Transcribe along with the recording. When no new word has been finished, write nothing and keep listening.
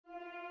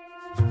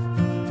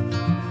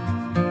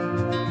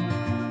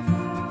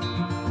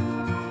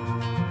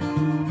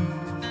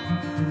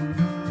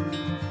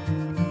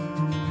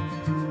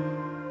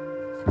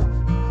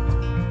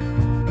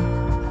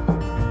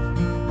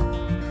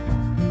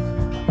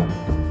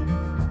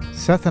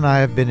Seth and I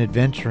have been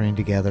adventuring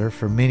together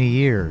for many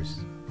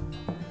years.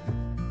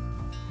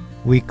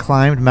 We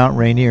climbed Mount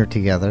Rainier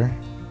together.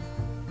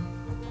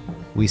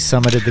 We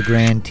summited the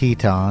Grand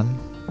Teton.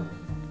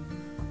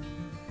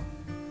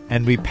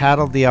 And we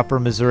paddled the upper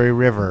Missouri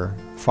River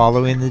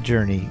following the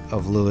journey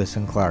of Lewis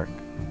and Clark.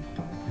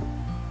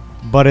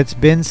 But it's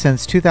been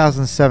since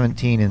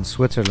 2017 in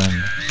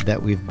Switzerland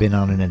that we've been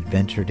on an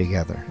adventure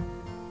together.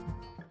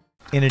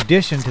 In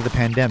addition to the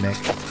pandemic,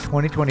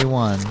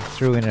 2021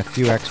 threw in a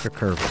few extra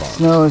curveballs.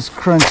 Snow is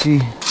crunchy.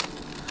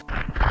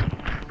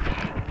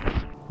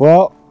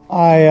 Well,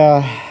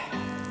 I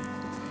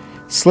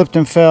slipped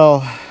and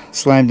fell,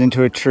 slammed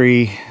into a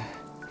tree,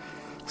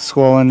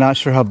 swollen, not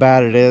sure how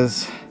bad it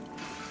is.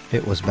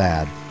 It was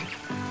bad.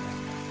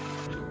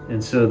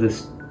 And so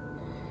this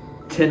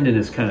tendon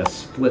is kind of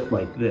split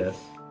like this.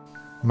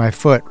 My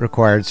foot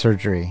required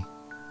surgery.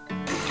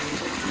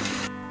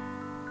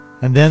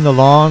 And then the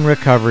long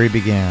recovery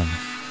began.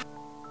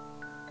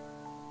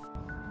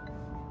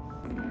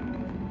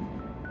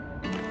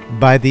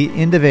 By the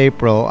end of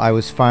April, I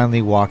was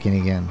finally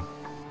walking again.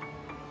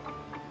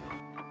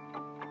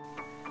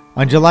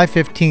 On July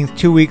 15th,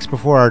 2 weeks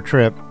before our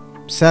trip,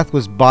 Seth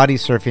was body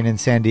surfing in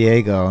San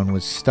Diego and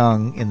was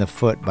stung in the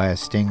foot by a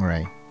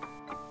stingray.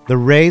 The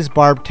ray's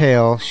barbed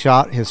tail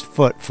shot his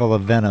foot full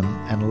of venom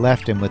and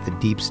left him with a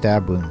deep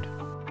stab wound.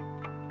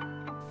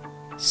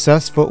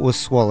 Seth's foot was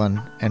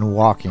swollen and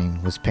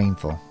walking was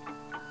painful.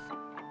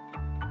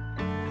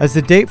 As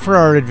the date for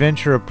our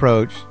adventure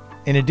approached,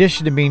 in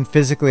addition to being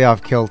physically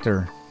off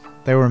kilter,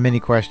 there were many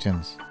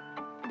questions.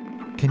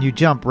 Can you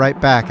jump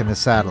right back in the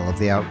saddle of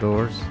the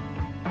outdoors?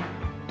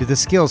 Do the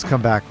skills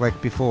come back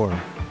like before?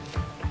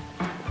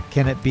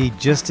 Can it be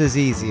just as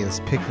easy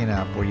as picking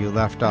up where you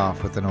left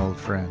off with an old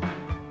friend?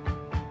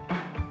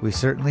 We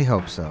certainly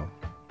hope so.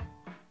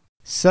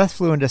 Seth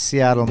flew into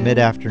Seattle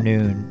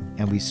mid-afternoon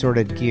and we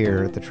sorted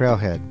gear at the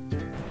trailhead.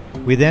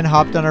 We then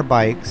hopped on our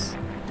bikes,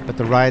 but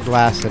the ride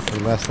lasted for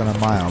less than a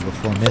mile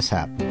before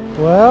mishap.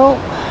 Well,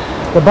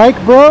 the bike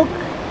broke.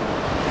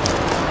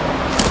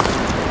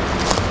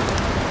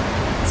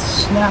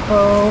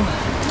 Snappo,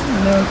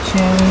 no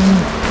chain.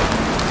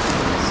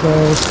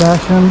 So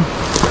stash him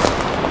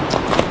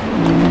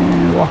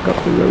and walk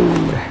up the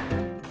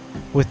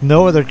road. With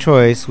no other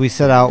choice, we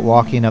set out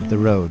walking up the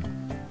road.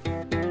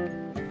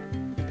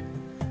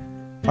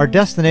 Our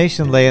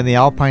destination lay in the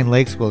Alpine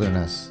Lakes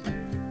Wilderness.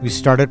 We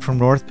started from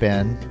North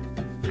Bend,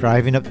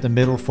 driving up the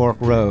Middle Fork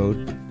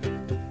Road,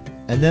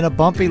 and then a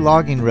bumpy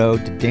logging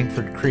road to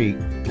Dinkford Creek,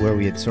 where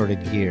we had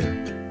sorted gear.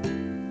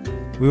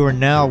 We were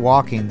now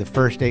walking the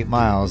first 8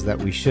 miles that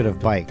we should have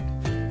biked.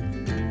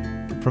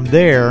 From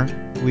there,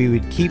 we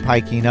would keep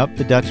hiking up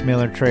the Dutch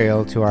Miller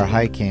Trail to our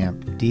high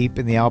camp deep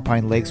in the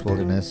Alpine Lakes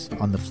Wilderness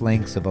on the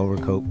flanks of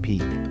Overcoat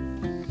Peak.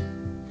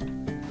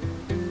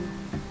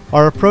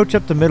 Our approach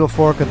up the middle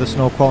fork of the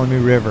Snoqualmie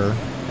River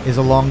is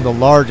along the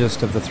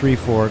largest of the 3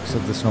 forks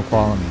of the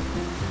Snoqualmie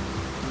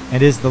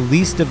and is the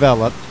least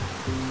developed,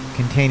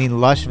 containing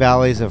lush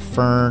valleys of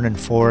fern and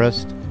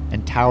forest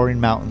and towering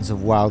mountains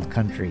of wild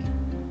country.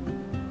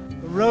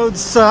 The road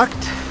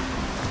sucked,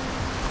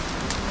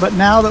 but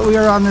now that we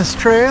are on this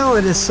trail,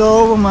 it is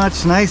so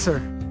much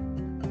nicer.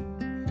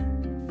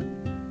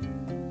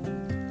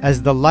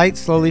 As the light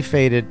slowly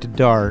faded to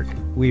dark,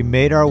 we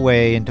made our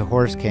way into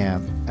horse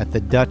camp at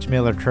the Dutch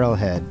Miller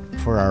Trailhead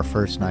for our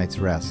first night's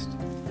rest.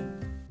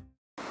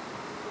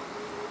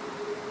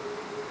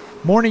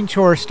 Morning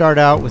chores start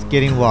out with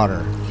getting water.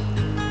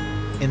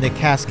 In the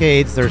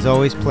Cascades, there's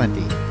always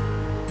plenty.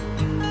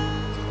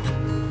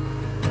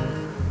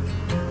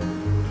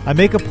 I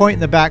make a point in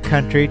the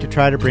backcountry to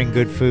try to bring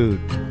good food.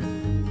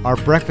 Our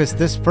breakfast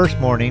this first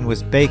morning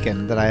was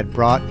bacon that I had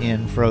brought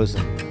in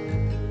frozen,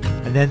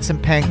 and then some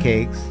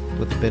pancakes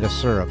with a bit of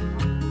syrup.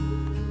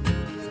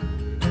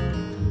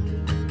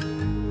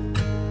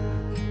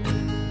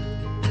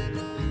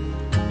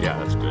 Yeah,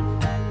 that's good.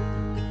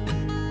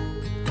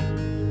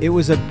 It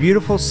was a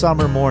beautiful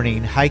summer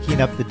morning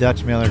hiking up the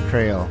Dutch Miller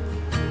Trail.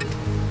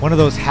 One of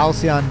those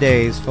halcyon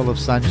days full of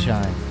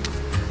sunshine.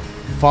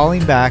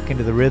 Falling back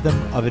into the rhythm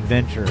of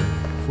adventure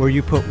where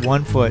you put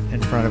one foot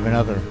in front of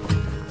another.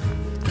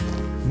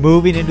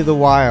 Moving into the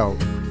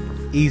wild,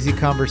 easy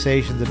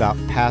conversations about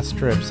past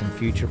trips and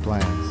future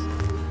plans.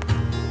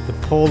 The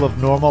pull of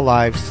normal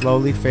life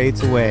slowly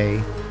fades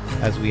away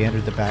as we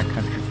enter the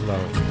backcountry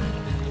flow.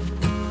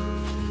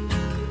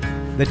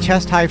 The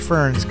chest-high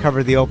ferns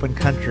cover the open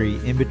country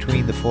in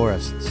between the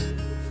forests.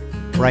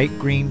 Bright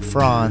green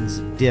fronds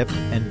dip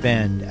and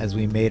bend as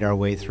we made our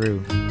way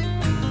through.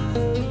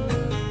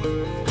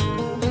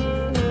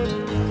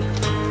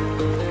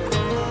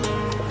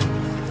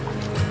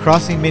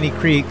 Crossing many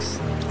creeks,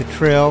 the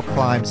trail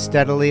climbs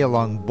steadily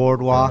along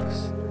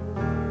boardwalks,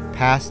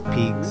 past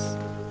peaks,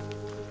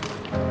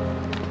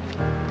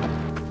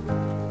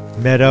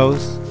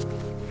 meadows,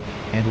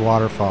 and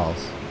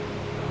waterfalls.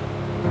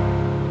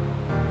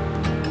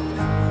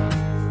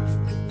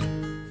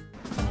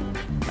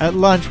 At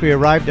lunch, we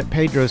arrived at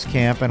Pedro's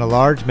camp in a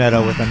large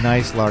meadow with a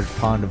nice large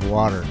pond of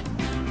water.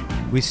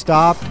 We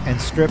stopped and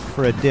stripped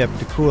for a dip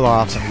to cool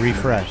off and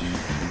refresh.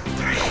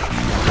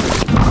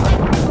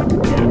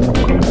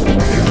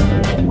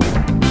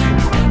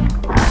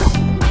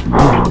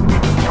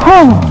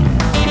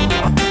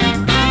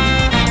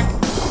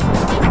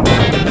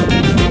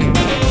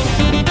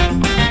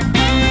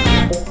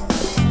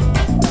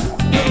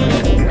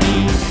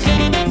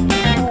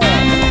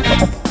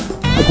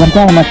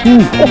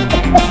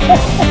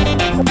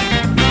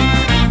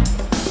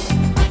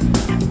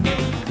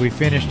 We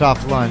finished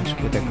off lunch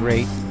with a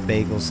great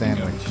bagel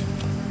sandwich.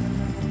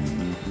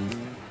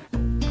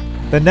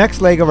 The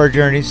next leg of our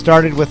journey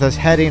started with us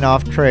heading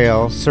off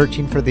trail,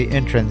 searching for the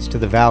entrance to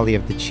the Valley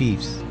of the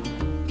Chiefs.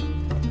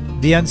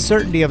 The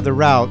uncertainty of the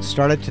route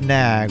started to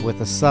nag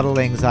with a subtle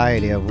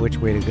anxiety of which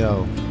way to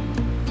go.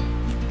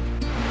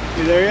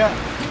 You there yet?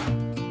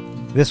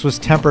 This was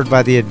tempered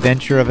by the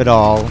adventure of it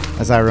all,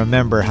 as I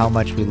remember how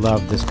much we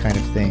loved this kind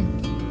of thing.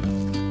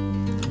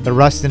 The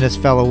rustiness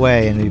fell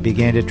away and we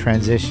began to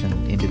transition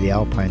into the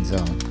alpine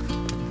zone.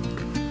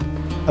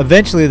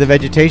 Eventually the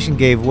vegetation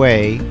gave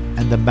way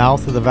and the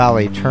mouth of the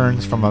valley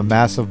turns from a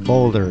mass of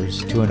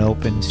boulders to an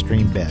open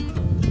stream bed.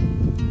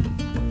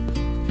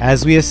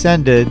 As we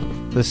ascended,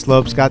 the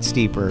slopes got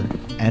steeper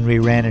and we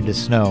ran into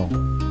snow.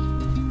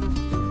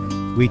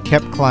 We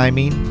kept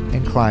climbing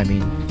and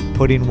climbing,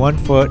 putting one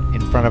foot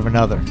in front of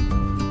another.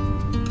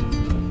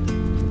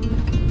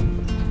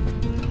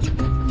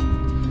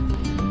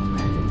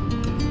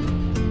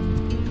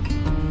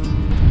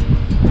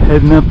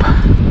 Heading up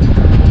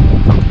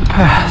the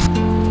pass.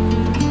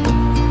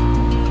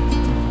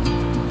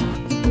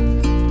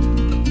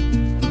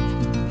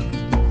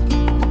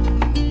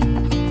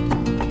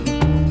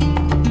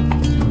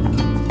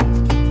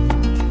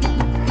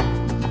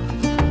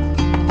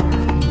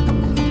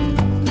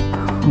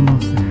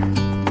 Almost there.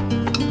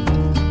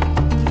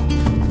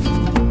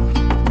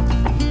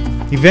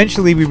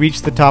 Eventually we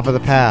reached the top of the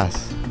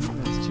pass.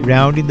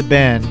 Rounding the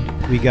bend,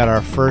 we got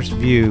our first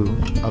view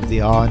of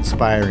the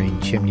awe-inspiring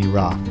Chimney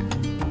Rock.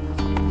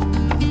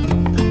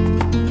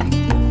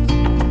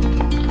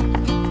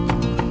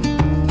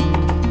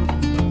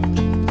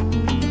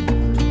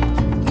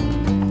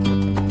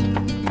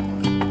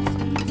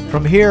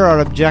 From here,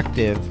 our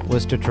objective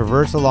was to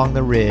traverse along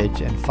the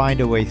ridge and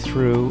find a way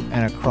through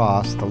and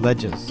across the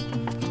ledges.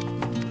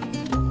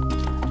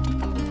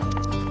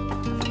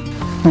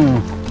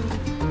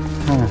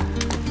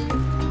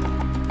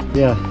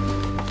 Yeah,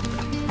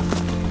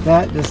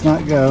 that does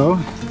not go,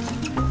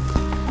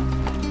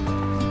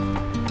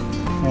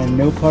 and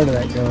no part of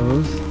that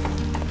goes.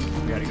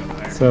 We gotta go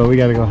higher. So we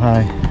gotta go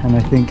high, and I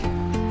think,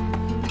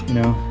 you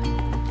know,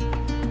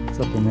 it's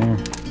up in there.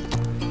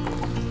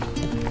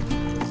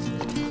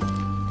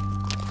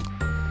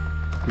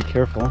 Be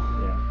careful.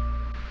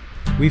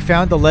 Yeah. We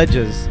found the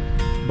ledges,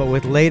 but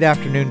with late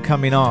afternoon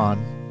coming on,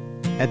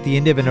 at the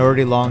end of an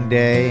already long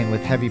day and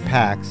with heavy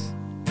packs,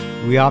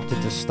 we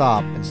opted to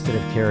stop instead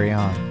of carry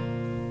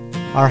on.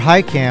 Our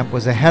high camp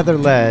was a heather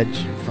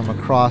ledge from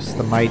across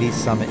the mighty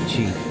Summit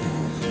Chief.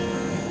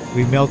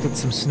 We melted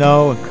some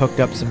snow and cooked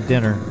up some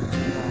dinner.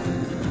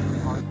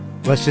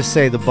 Let's just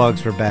say the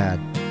bugs were bad.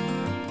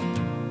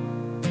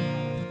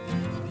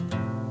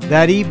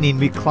 That evening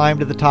we climbed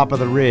to the top of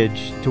the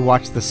ridge to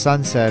watch the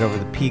sunset over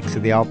the peaks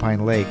of the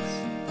Alpine Lakes.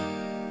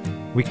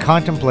 We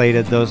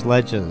contemplated those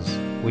ledges,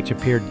 which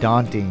appeared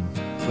daunting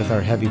with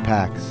our heavy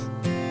packs.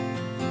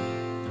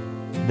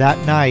 That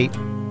night,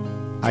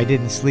 I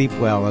didn't sleep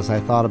well as I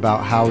thought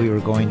about how we were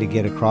going to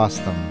get across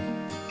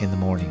them in the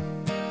morning.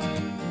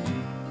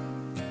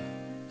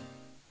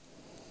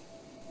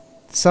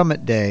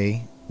 Summit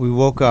day, we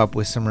woke up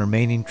with some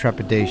remaining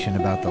trepidation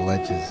about the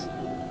ledges.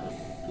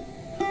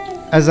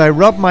 As I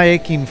rubbed my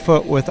aching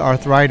foot with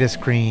arthritis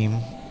cream,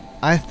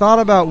 I thought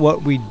about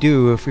what we'd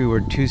do if we were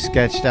too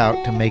sketched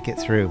out to make it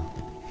through.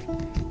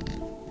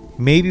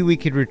 Maybe we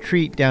could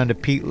retreat down to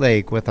Peat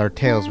Lake with our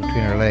tails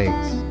between our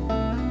legs.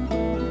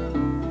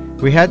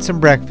 We had some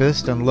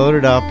breakfast and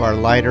loaded up our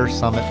lighter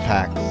Summit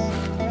packs.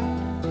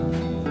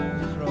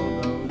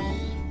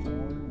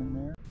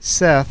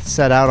 Seth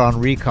set out on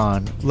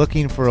recon,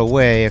 looking for a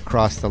way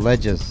across the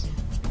ledges.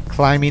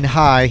 Climbing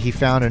high, he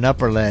found an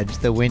upper ledge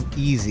that went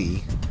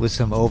easy with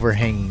some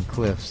overhanging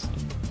cliffs.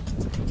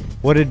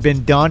 What had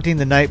been daunting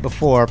the night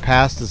before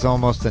passed as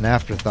almost an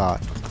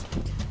afterthought.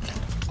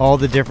 All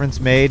the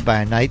difference made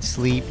by a night's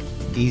sleep,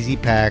 easy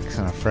packs,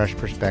 and a fresh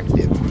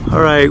perspective.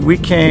 Alright, we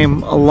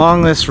came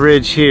along this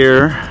ridge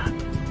here,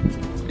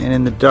 and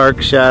in the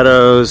dark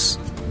shadows,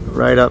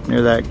 right up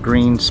near that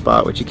green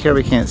spot, which you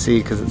probably can't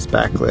see because it's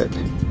backlit,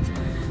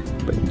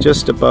 but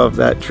just above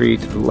that tree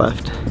to the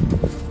left.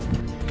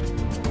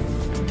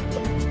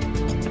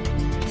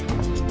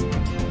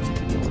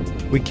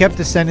 We kept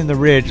ascending the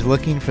ridge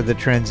looking for the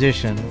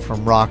transition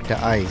from rock to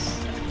ice.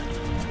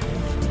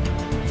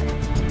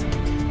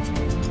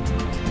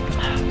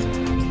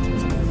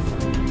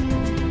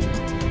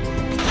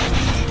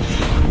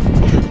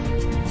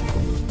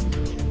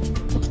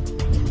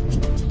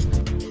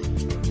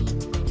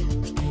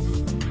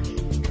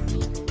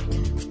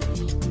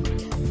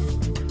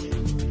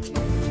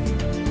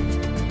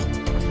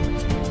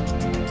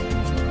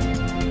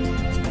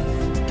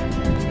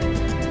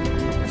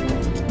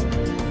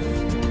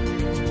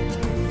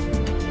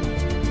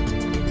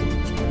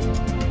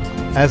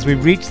 As we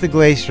reached the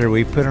glacier,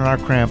 we put on our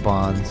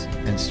crampons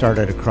and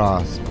started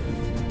across.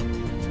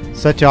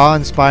 Such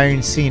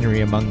awe-inspiring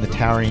scenery among the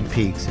towering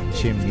peaks of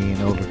Chimney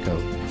and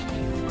Overcoat.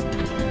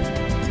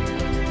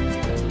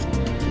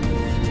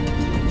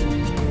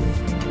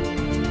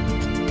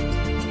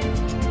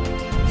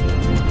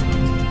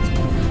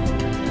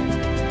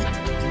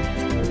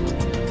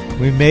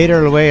 We made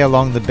our way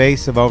along the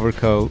base of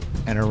Overcoat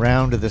and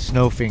around to the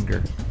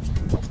Snowfinger.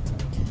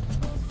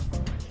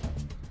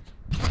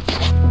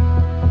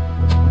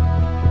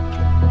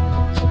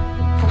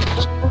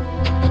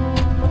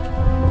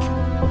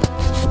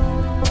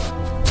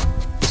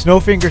 The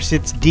Snowfinger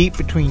sits deep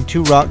between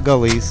two rock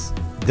gullies,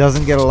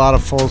 doesn't get a lot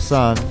of full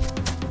sun,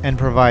 and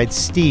provides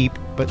steep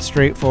but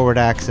straightforward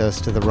access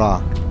to the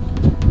rock.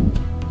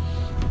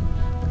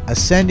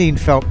 Ascending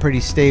felt pretty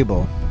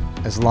stable,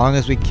 as long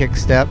as we kicked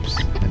steps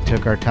and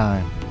took our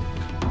time.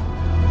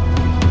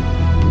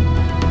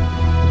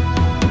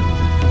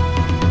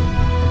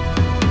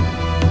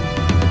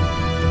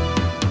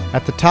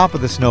 At the top of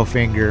the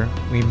Snowfinger,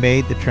 we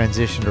made the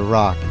transition to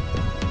rock.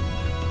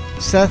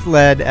 Seth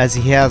led, as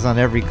he has on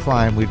every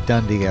climb we've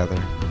done together.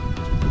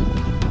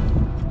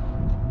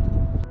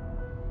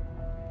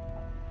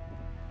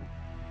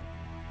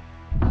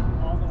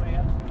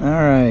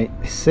 Alright,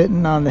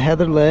 sitting on the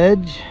heather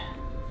ledge,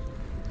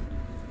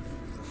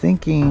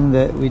 thinking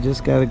that we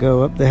just got to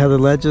go up the heather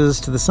ledges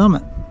to the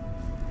summit.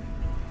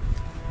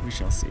 We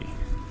shall see.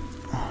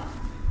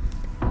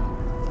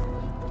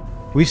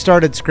 We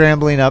started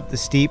scrambling up the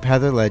steep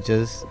heather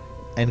ledges,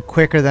 and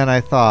quicker than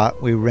I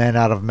thought, we ran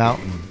out of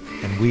mountain,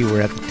 and we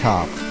were at the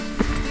top.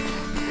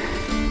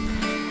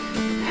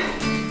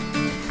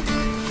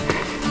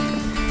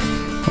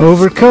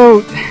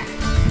 Overcoat!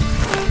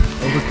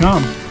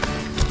 Overcome.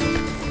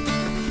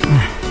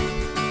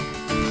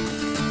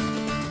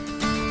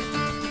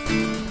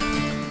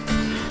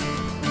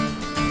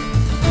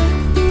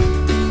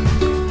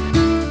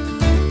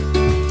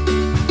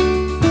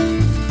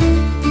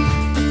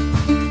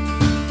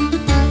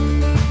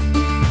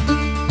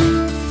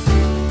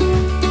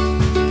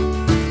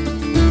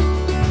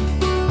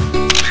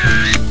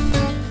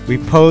 We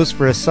posed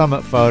for a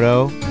summit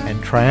photo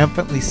and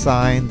triumphantly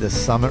signed the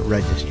summit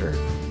register.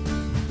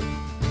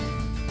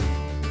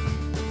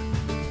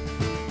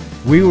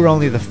 We were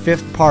only the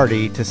 5th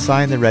party to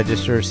sign the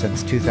register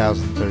since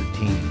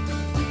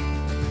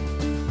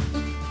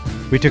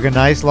 2013. We took a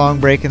nice long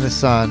break in the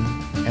sun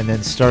and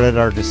then started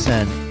our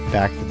descent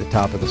back to the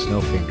top of the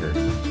Snowfinger.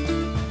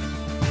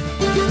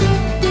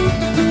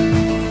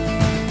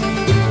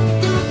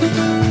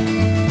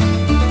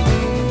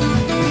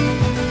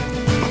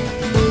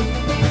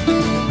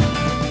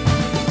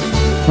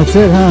 That's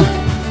it, huh?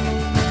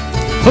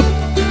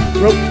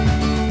 Hook, rope.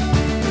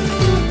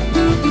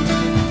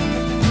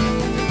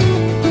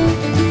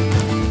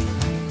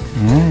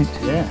 Alright.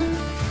 Yeah.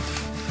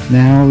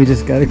 Now we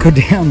just gotta go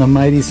down the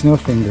mighty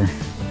Snowfinger.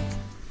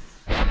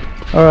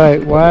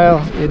 Alright,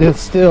 while it is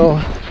still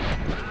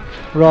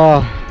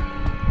raw,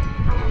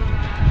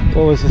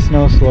 what was the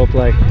snow slope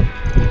like?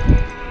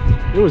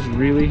 It was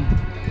really,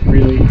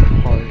 really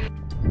hard.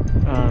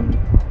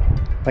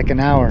 Like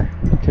an hour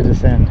to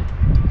descend.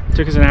 It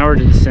took us an hour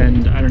to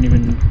descend. I don't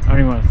even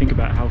want to think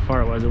about how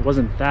far it was. It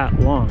wasn't that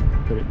long,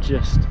 but it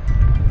just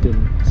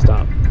didn't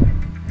stop.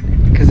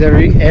 Because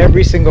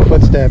every single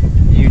footstep,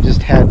 you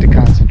just had to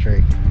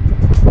concentrate.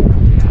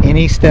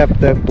 Any step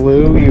that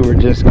blew, you were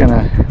just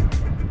gonna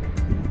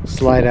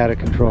slide out of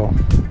control.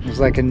 It was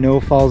like a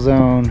no-fall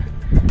zone,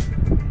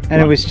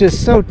 and it was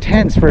just so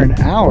tense for an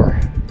hour.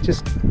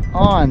 Just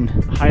on.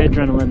 High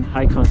adrenaline,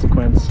 high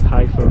consequence,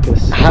 high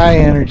focus, High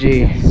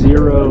energy.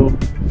 zero,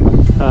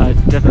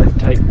 definitely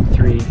type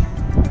 3,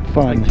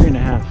 Fun. like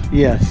 3.5.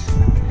 Yes.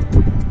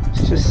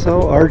 It's just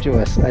so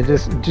arduous. It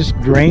just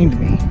drained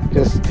me,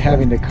 just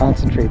having to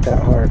concentrate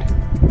that hard.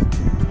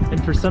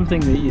 And for something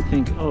that you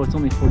think, oh, it's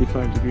only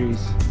 45 degrees,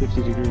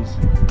 50 degrees.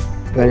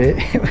 But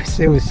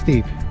it was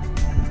steep.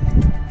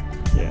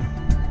 Yeah.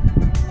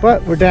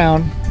 But we're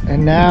down,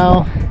 and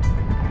now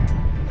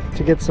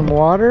to get some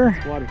water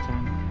It's water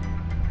time.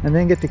 and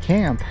then get to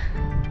camp.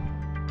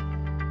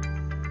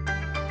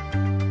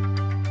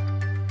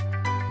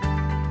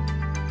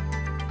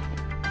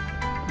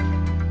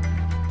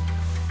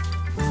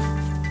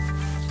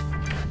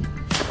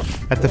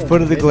 At the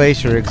foot of the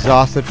glacier,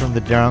 exhausted from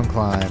the down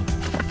climb,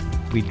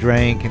 we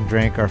drank and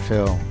drank our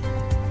fill.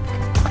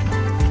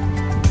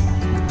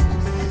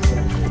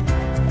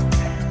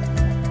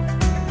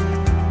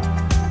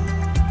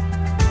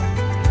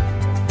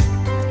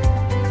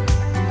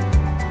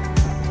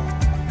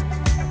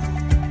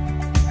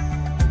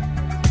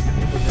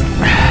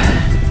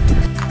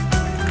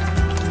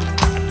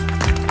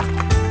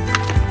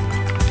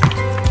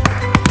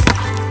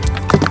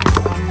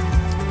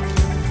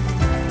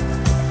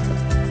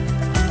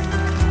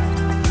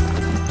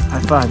 High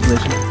five,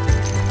 Glacier.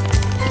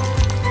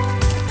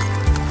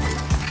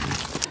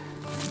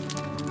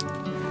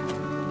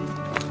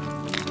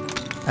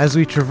 As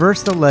we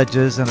traversed the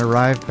ledges and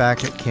arrived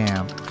back at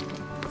camp,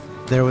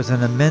 there was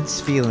an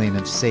immense feeling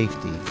of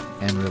safety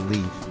and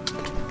relief.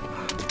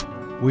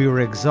 We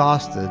were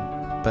exhausted,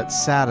 but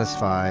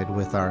satisfied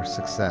with our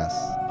success.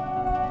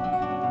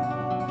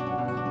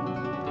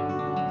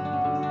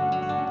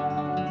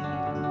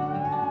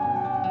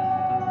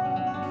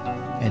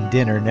 And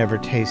dinner never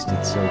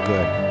tasted so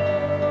good.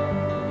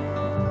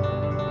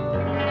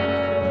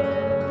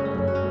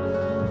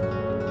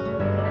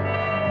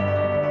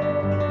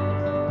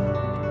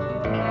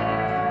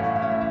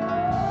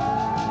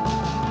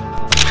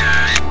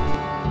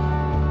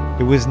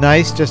 It was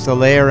nice just to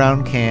lay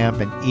around camp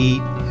and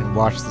eat and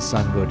watch the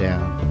sun go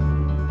down.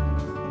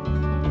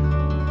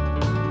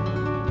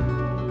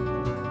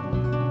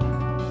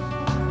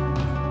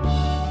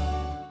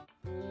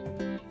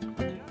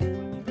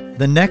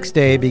 The next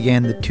day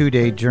began the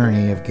 2-day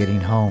journey of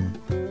getting home.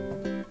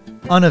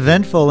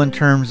 Uneventful in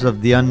terms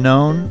of the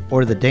unknown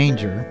or the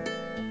danger,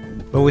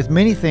 but with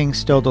many things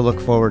still to look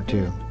forward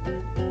to.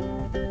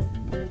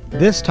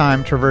 This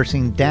time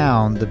traversing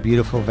down the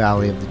beautiful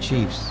Valley of the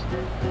Chiefs.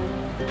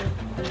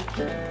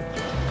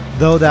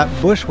 Though that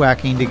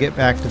bushwhacking to get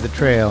back to the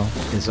trail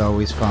is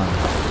always fun.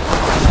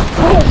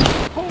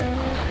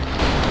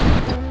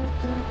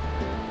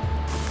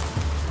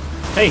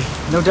 Hey,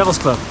 no Devil's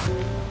Club.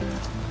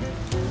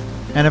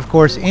 And of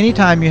course,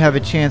 anytime you have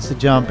a chance to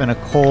jump in a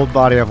cold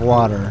body of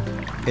water,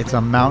 it's a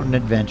mountain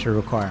adventure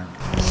requirement.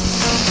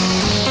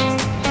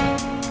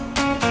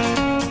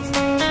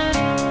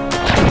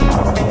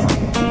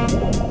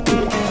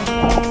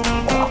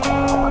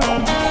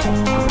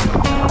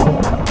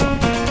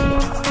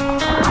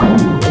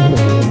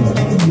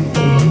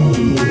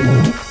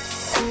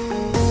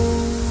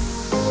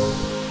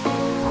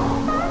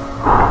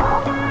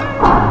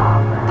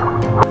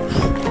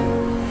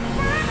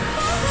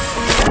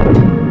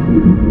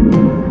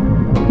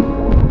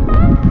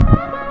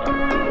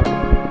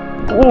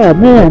 Oh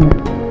man!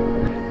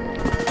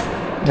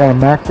 Got a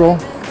mackerel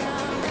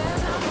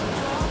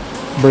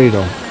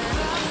burrito.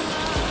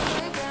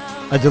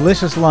 A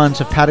delicious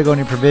lunch of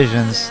Patagonia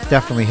provisions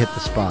definitely hit the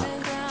spot.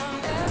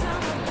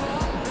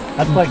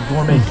 That's like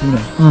gourmet tuna.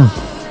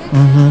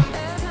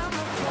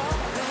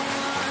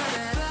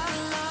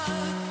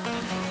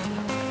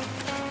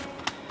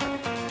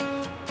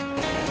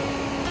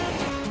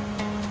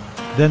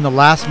 Then the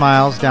last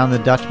miles down the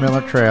Dutch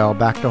Miller Trail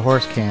back to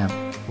horse camp,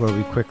 where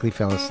we quickly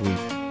fell asleep.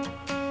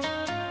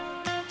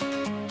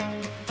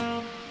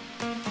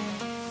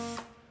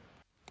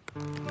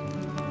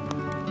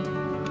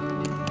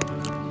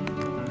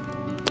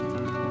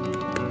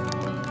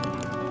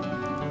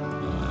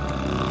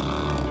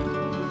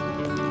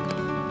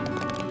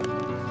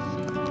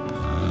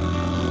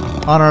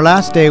 On our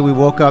last day, we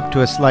woke up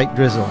to a slight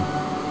drizzle.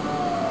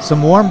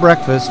 Some warm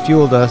breakfast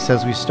fueled us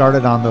as we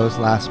started on those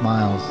last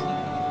miles.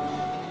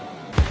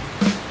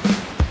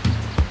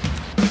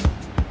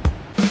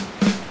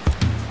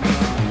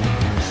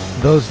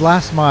 Those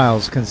last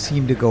miles can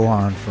seem to go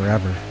on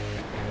forever.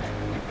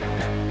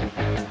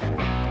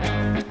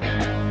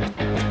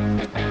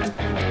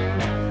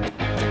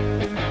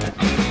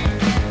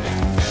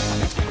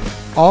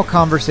 All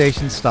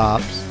conversation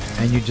stops,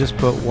 and you just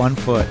put one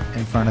foot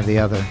in front of the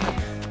other.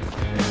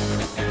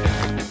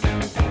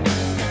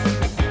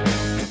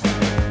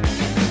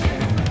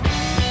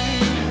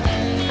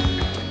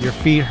 Your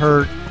feet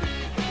hurt,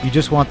 you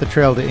just want the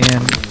trail to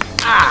end.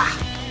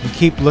 You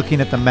keep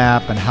looking at the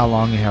map and how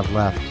long you have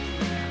left.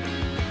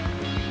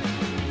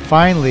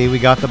 Finally, we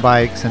got the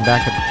bikes and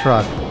back at the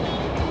truck.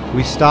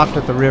 We stopped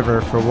at the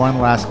river for one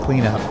last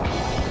cleanup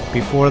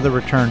before the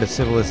return to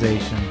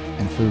civilization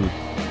and food.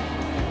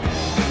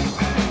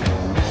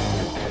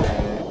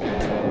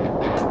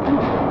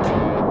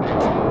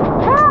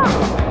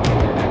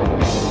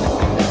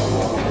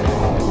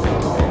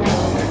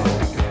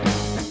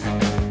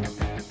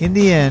 In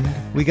the end,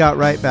 we got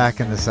right back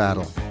in the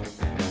saddle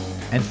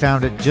and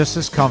found it just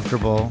as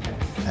comfortable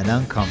and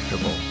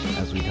uncomfortable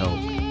as we'd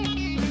hoped.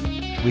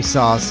 We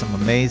saw some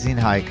amazing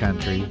high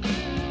country,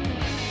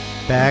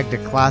 bagged a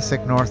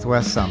classic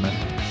Northwest summit,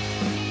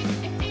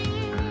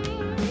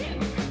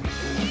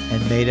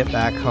 and made it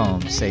back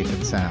home safe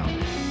and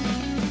sound.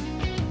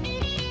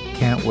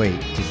 Can't wait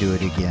to do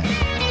it again.